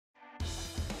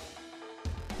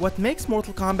What makes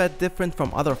Mortal Kombat different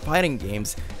from other fighting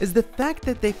games is the fact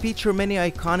that they feature many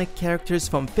iconic characters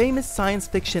from famous science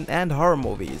fiction and horror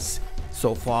movies.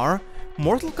 So far,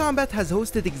 Mortal Kombat has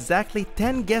hosted exactly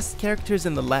 10 guest characters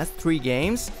in the last 3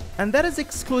 games, and that is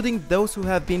excluding those who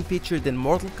have been featured in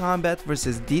Mortal Kombat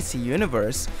vs DC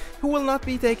Universe, who will not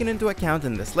be taken into account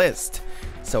in this list.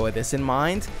 So with this in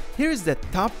mind, here's the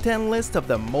top 10 list of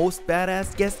the most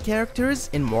badass guest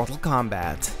characters in Mortal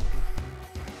Kombat.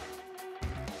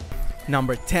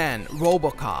 Number 10.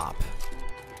 RoboCop.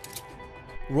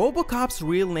 RoboCop's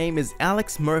real name is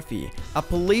Alex Murphy, a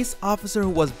police officer who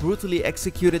was brutally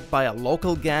executed by a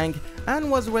local gang and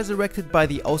was resurrected by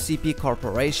the OCP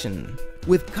Corporation.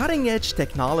 With cutting-edge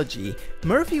technology,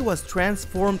 Murphy was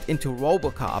transformed into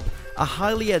RoboCop, a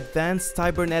highly advanced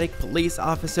cybernetic police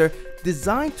officer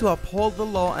designed to uphold the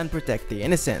law and protect the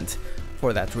innocent.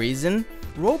 For that reason,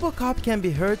 RoboCop can be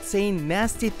heard saying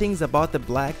nasty things about the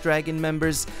Black Dragon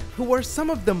members, who were some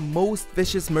of the most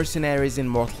vicious mercenaries in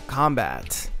Mortal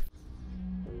Kombat.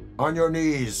 On your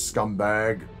knees,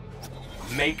 scumbag.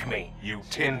 Make me, you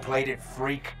tin-plated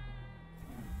freak.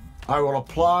 I will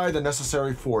apply the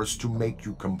necessary force to make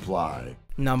you comply.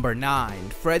 Number 9.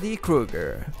 Freddy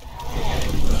Krueger.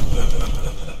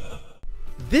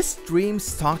 This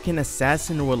dream-stalking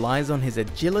assassin relies on his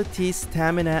agility,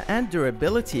 stamina, and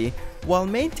durability while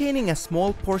maintaining a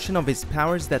small portion of his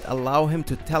powers that allow him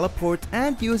to teleport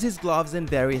and use his gloves in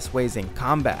various ways in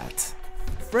combat.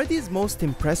 Freddy's most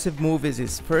impressive move is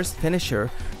his first finisher,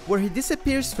 where he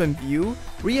disappears from view,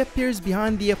 reappears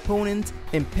behind the opponent,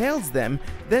 impales them,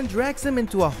 then drags them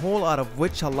into a hole out of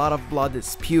which a lot of blood is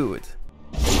spewed.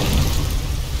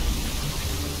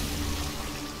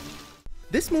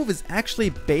 This move is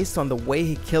actually based on the way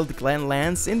he killed Glenn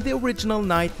Lance in the original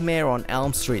Nightmare on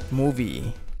Elm Street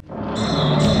movie.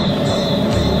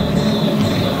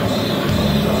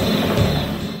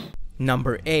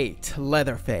 Number 8.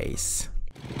 Leatherface.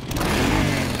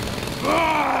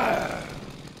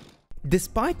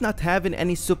 Despite not having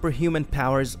any superhuman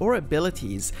powers or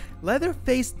abilities,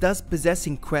 Leatherface does possess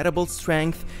incredible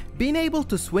strength, being able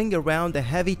to swing around a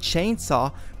heavy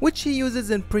chainsaw, which he uses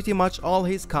in pretty much all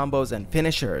his combos and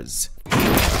finishers.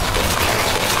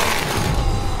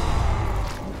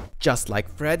 Just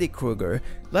like Freddy Krueger,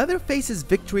 Leatherface's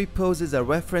victory pose is a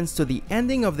reference to the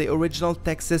ending of the original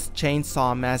Texas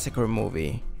Chainsaw Massacre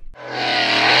movie.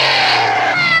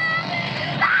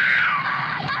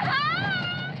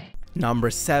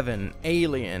 Number 7.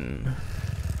 Alien.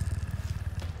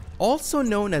 Also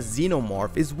known as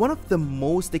Xenomorph, is one of the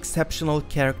most exceptional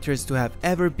characters to have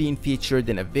ever been featured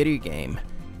in a video game.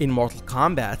 In Mortal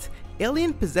Kombat,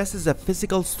 Alien possesses a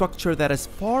physical structure that is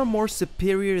far more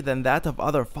superior than that of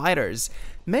other fighters,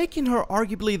 making her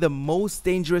arguably the most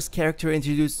dangerous character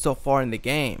introduced so far in the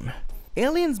game.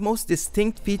 Alien's most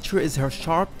distinct feature is her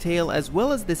sharp tail, as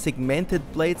well as the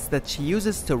segmented blades that she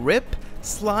uses to rip,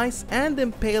 slice, and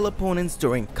impale opponents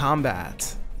during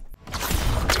combat.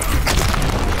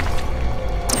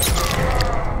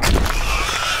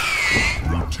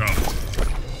 Brutality.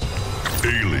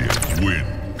 Alien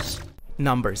wins.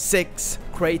 Number 6.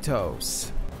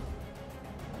 Kratos.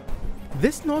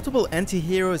 This notable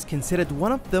anti-hero is considered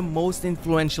one of the most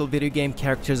influential video game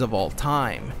characters of all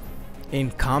time. In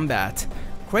combat,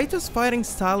 Kratos' fighting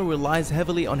style relies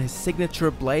heavily on his signature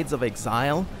Blades of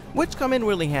Exile, which come in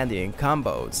really handy in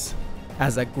combos.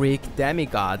 As a Greek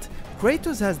demigod,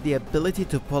 Kratos has the ability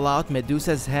to pull out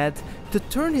Medusa's head to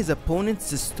turn his opponents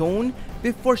to stone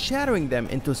before shattering them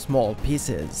into small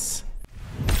pieces.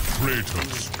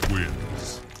 Kratos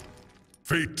wins.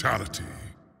 Fatality.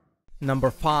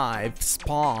 Number 5.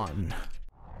 Spawn.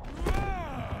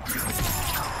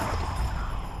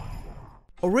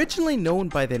 Originally known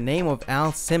by the name of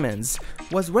Al Simmons,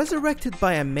 was resurrected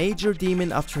by a major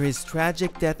demon after his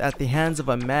tragic death at the hands of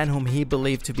a man whom he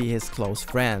believed to be his close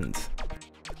friend.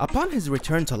 Upon his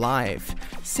return to life,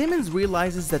 Simmons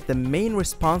realizes that the main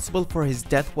responsible for his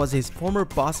death was his former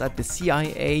boss at the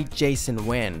CIA, Jason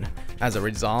Wynn. As a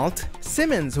result,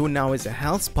 Simmons, who now is a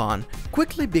Hellspawn,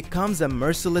 quickly becomes a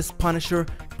merciless punisher,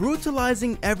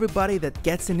 brutalizing everybody that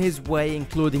gets in his way,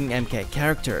 including MK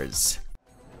characters.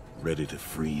 Ready to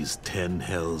freeze 10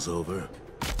 hells over?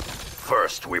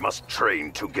 First, we must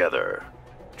train together.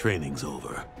 Training's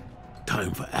over.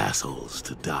 Time for assholes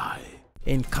to die.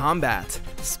 In combat,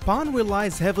 Spawn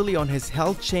relies heavily on his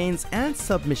health chains and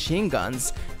submachine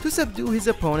guns to subdue his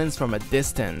opponents from a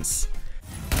distance.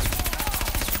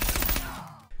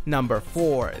 Number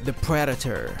 4. The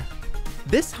Predator.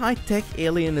 This high-tech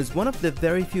alien is one of the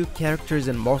very few characters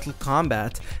in Mortal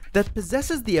Kombat that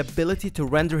possesses the ability to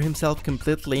render himself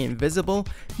completely invisible,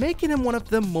 making him one of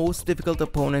the most difficult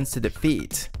opponents to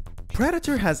defeat.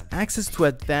 Predator has access to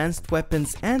advanced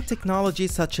weapons and technology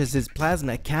such as his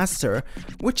plasma caster,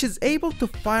 which is able to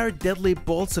fire deadly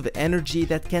bolts of energy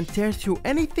that can tear through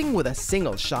anything with a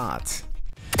single shot.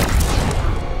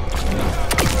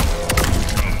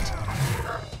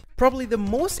 Probably the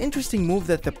most interesting move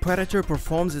that the Predator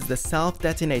performs is the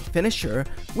self-detonate finisher,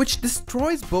 which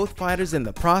destroys both fighters in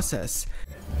the process.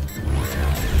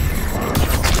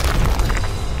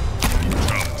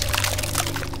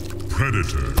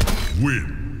 Predator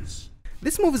wins.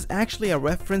 This move is actually a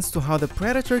reference to how the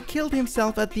Predator killed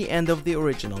himself at the end of the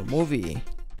original movie.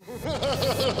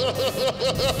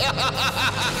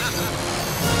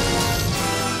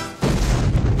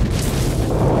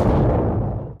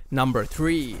 Number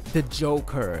 3. The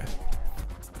Joker.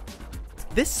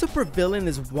 This supervillain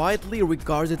is widely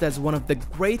regarded as one of the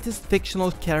greatest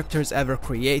fictional characters ever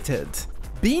created.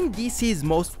 Being DC's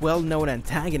most well-known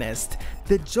antagonist,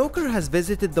 the Joker has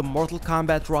visited the Mortal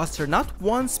Kombat roster not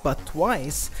once but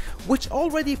twice, which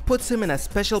already puts him in a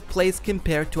special place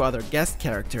compared to other guest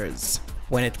characters.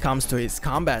 When it comes to his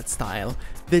combat style,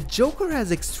 the Joker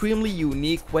has an extremely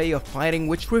unique way of fighting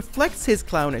which reflects his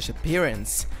clownish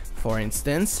appearance. For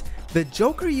instance, the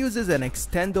Joker uses an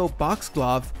extendo box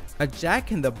glove, a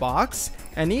jack-in-the-box,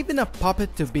 and even a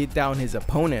puppet to beat down his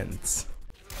opponents.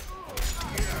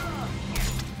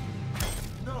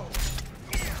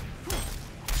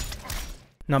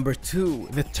 Number 2.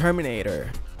 The Terminator.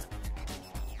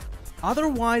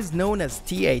 Otherwise known as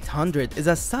T-800, is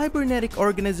a cybernetic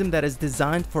organism that is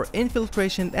designed for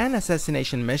infiltration and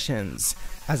assassination missions.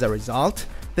 As a result,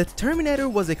 the Terminator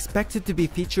was expected to be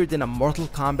featured in a Mortal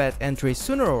Kombat entry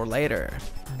sooner or later.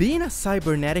 Being a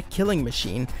cybernetic killing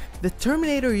machine, the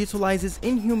Terminator utilizes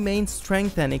inhumane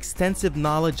strength and extensive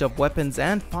knowledge of weapons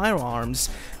and firearms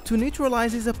to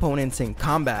neutralize his opponents in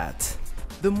combat.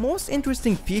 The most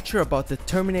interesting feature about the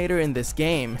Terminator in this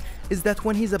game is that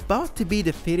when he's about to be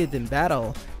defeated in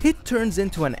battle, he turns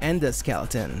into an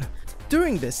endoskeleton.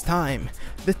 During this time,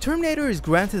 the Terminator is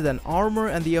granted an armor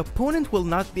and the opponent will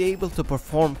not be able to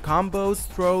perform combos,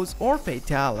 throws, or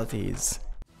fatalities.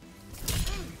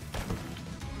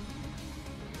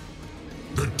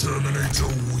 The Terminator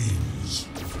wins.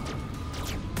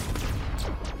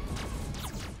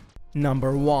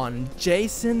 Number 1.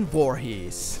 Jason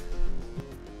Voorhees.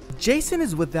 Jason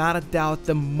is without a doubt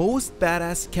the most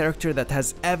badass character that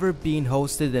has ever been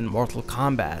hosted in Mortal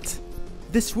Kombat.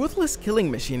 This ruthless killing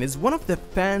machine is one of the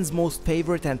fans' most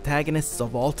favorite antagonists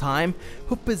of all time,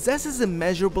 who possesses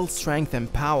immeasurable strength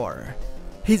and power.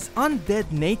 His undead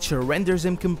nature renders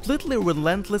him completely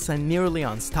relentless and nearly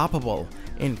unstoppable.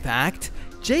 In fact,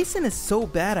 Jason is so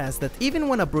badass that even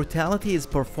when a brutality is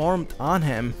performed on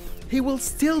him, he will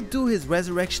still do his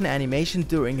resurrection animation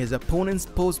during his opponent's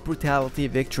post-brutality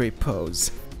victory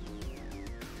pose.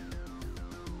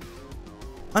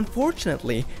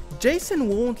 Unfortunately, Jason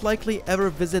won't likely ever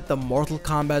visit the Mortal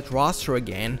Kombat roster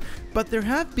again, but there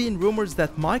have been rumors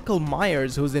that Michael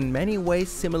Myers, who's in many ways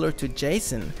similar to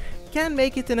Jason, can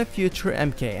make it in a future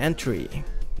MK entry.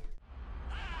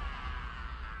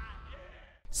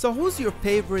 So who's your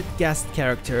favorite guest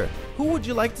character? Who would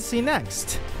you like to see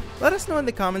next? Let us know in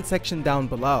the comment section down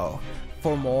below.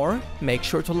 For more, make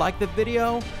sure to like the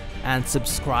video and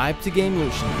subscribe to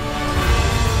GameLution.